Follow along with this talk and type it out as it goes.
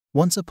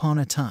Once upon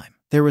a time,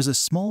 there was a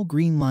small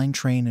green line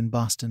train in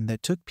Boston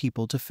that took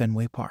people to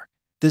Fenway Park.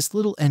 This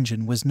little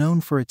engine was known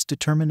for its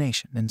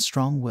determination and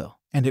strong will,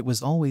 and it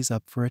was always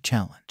up for a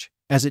challenge.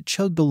 As it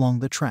chugged along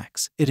the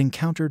tracks, it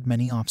encountered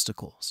many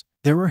obstacles.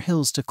 There were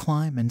hills to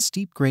climb and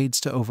steep grades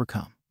to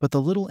overcome, but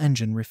the little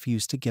engine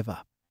refused to give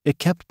up. It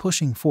kept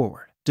pushing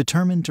forward,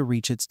 determined to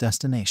reach its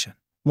destination.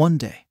 One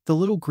day, the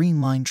little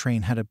green line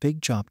train had a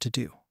big job to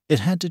do. It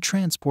had to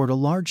transport a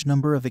large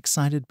number of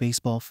excited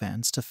baseball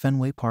fans to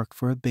Fenway Park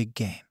for a big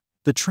game.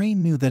 The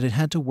train knew that it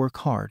had to work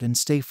hard and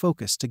stay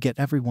focused to get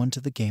everyone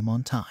to the game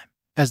on time.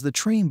 As the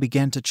train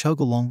began to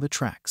chug along the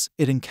tracks,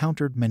 it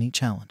encountered many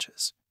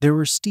challenges. There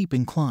were steep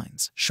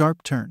inclines,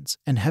 sharp turns,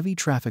 and heavy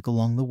traffic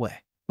along the way.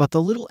 But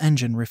the little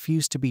engine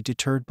refused to be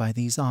deterred by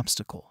these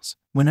obstacles.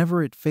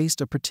 Whenever it faced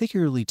a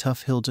particularly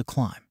tough hill to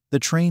climb, the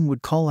train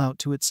would call out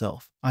to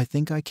itself, "I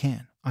think I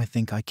can, I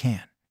think I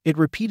can." It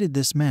repeated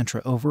this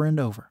mantra over and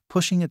over,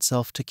 pushing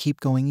itself to keep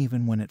going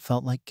even when it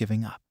felt like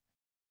giving up.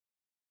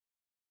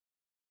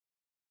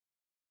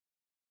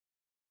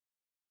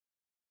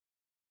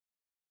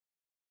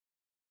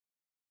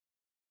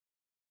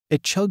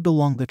 It chugged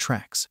along the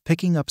tracks,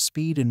 picking up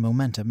speed and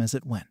momentum as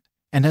it went.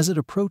 And as it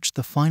approached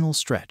the final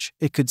stretch,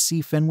 it could see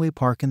Fenway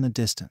Park in the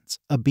distance,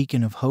 a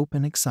beacon of hope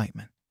and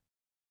excitement.